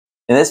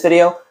In this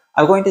video,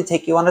 I'm going to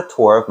take you on a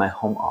tour of my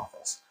home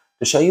office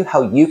to show you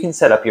how you can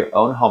set up your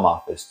own home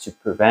office to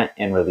prevent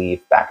and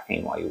relieve back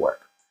pain while you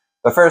work.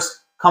 But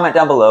first, comment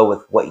down below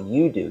with what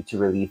you do to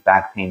relieve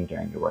back pain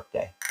during your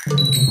workday.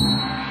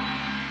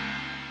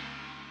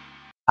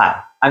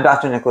 Hi, I'm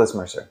Dr. Nicholas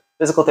Mercer,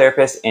 physical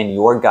therapist and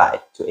your guide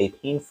to a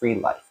pain-free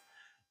life.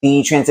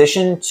 The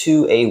transition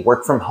to a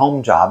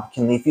work-from-home job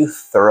can leave you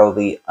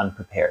thoroughly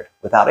unprepared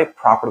without a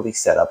properly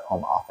set up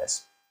home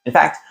office. In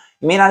fact,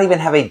 you may not even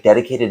have a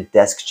dedicated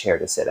desk chair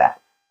to sit at,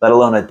 let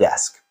alone a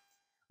desk.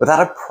 Without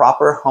a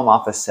proper home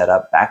office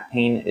setup, back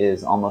pain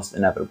is almost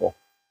inevitable.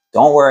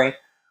 Don't worry,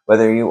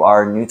 whether you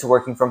are new to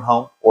working from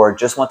home or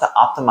just want to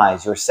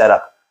optimize your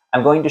setup,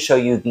 I'm going to show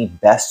you the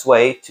best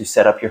way to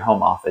set up your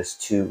home office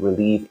to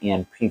relieve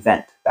and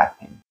prevent back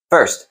pain.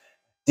 First,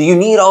 do you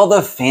need all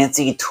the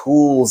fancy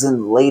tools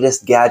and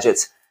latest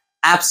gadgets?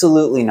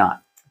 Absolutely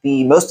not.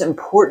 The most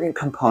important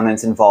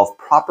components involve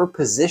proper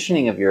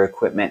positioning of your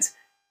equipment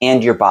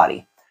and your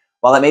body.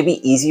 While it may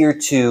be easier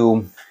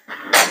to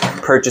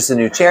purchase a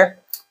new chair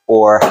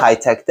or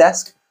high-tech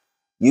desk,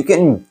 you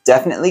can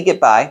definitely get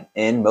by,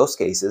 in most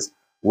cases,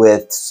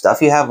 with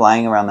stuff you have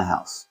lying around the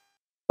house.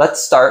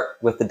 Let's start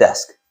with the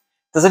desk.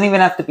 It doesn't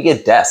even have to be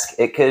a desk.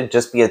 It could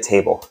just be a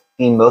table.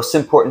 The most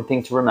important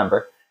thing to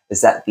remember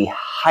is that the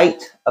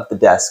height of the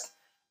desk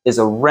is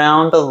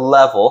around the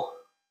level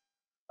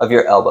of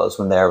your elbows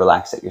when they're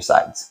relaxed at your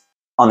sides.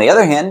 On the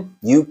other hand,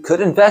 you could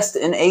invest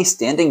in a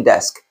standing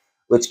desk,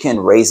 which can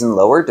raise and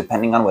lower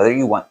depending on whether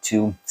you want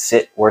to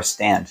sit or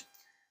stand.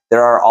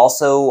 There are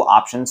also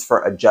options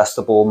for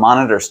adjustable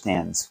monitor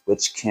stands,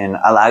 which can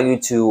allow you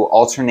to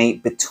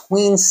alternate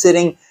between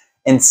sitting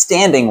and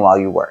standing while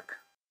you work.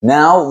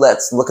 Now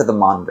let's look at the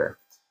monitor.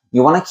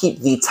 You want to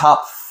keep the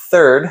top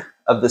third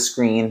of the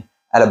screen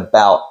at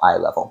about eye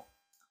level.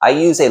 I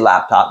use a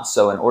laptop,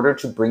 so in order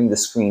to bring the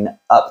screen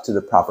up to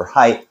the proper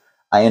height,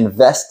 I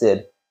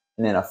invested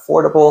in an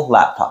affordable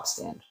laptop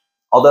stand.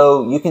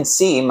 Although you can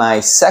see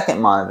my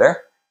second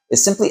monitor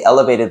is simply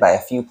elevated by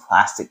a few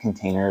plastic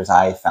containers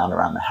I found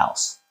around the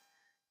house.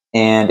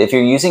 And if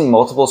you're using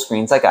multiple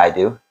screens like I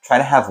do, try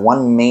to have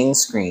one main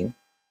screen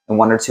and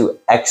one or two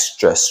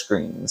extra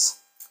screens.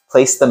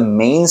 Place the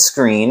main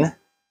screen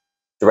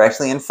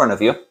directly in front of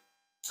you,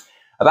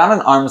 about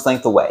an arm's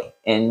length away,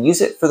 and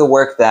use it for the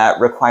work that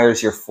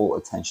requires your full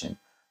attention.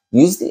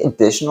 Use the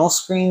additional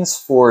screens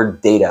for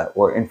data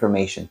or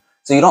information,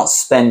 so you don't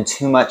spend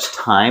too much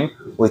time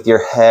with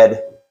your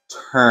head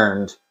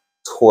turned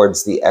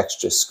towards the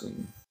extra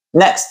screen.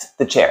 Next,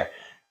 the chair.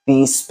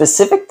 The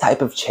specific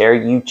type of chair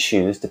you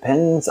choose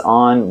depends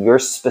on your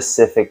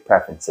specific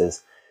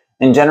preferences.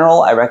 In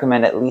general, I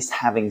recommend at least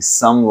having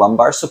some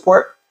lumbar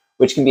support,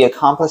 which can be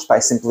accomplished by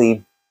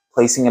simply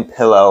placing a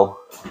pillow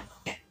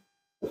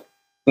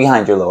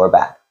behind your lower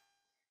back,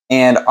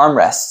 and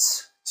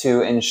armrests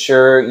to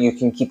ensure you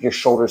can keep your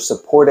shoulders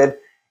supported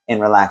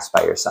and relaxed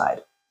by your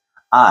side.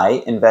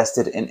 I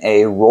invested in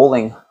a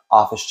rolling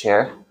office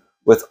chair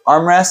with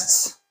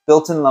armrests,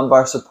 built-in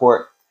lumbar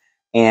support,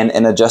 and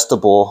an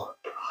adjustable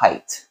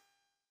height.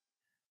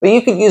 But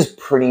you could use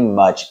pretty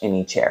much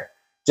any chair.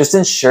 Just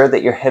ensure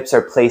that your hips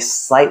are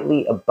placed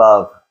slightly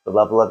above the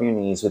level of your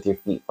knees with your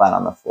feet flat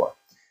on the floor.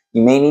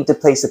 You may need to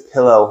place a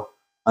pillow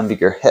under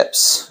your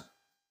hips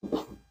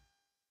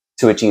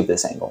to achieve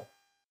this angle.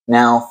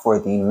 Now for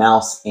the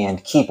mouse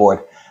and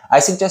keyboard, I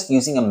suggest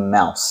using a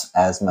mouse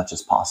as much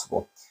as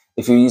possible.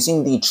 If you're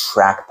using the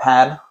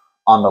trackpad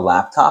on the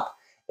laptop,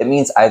 it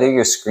means either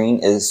your screen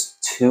is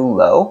too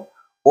low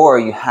or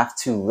you have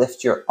to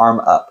lift your arm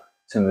up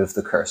to move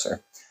the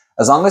cursor.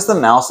 As long as the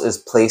mouse is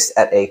placed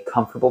at a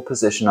comfortable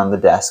position on the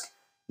desk,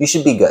 you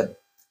should be good.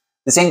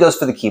 The same goes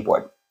for the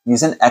keyboard.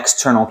 Use an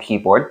external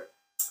keyboard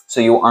so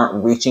you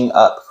aren't reaching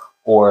up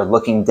or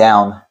looking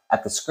down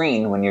at the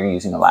screen when you're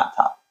using a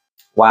laptop.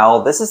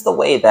 While this is the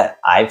way that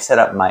I've set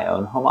up my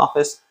own home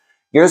office,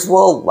 yours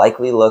will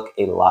likely look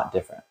a lot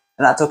different,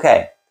 and that's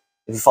okay.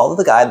 If you follow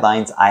the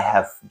guidelines I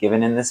have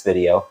given in this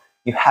video,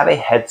 you have a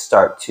head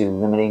start to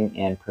limiting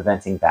and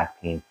preventing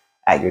back pain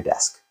at your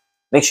desk.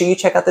 Make sure you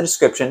check out the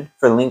description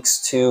for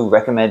links to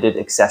recommended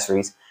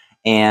accessories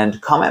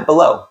and comment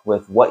below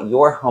with what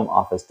your home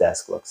office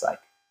desk looks like.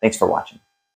 Thanks for watching.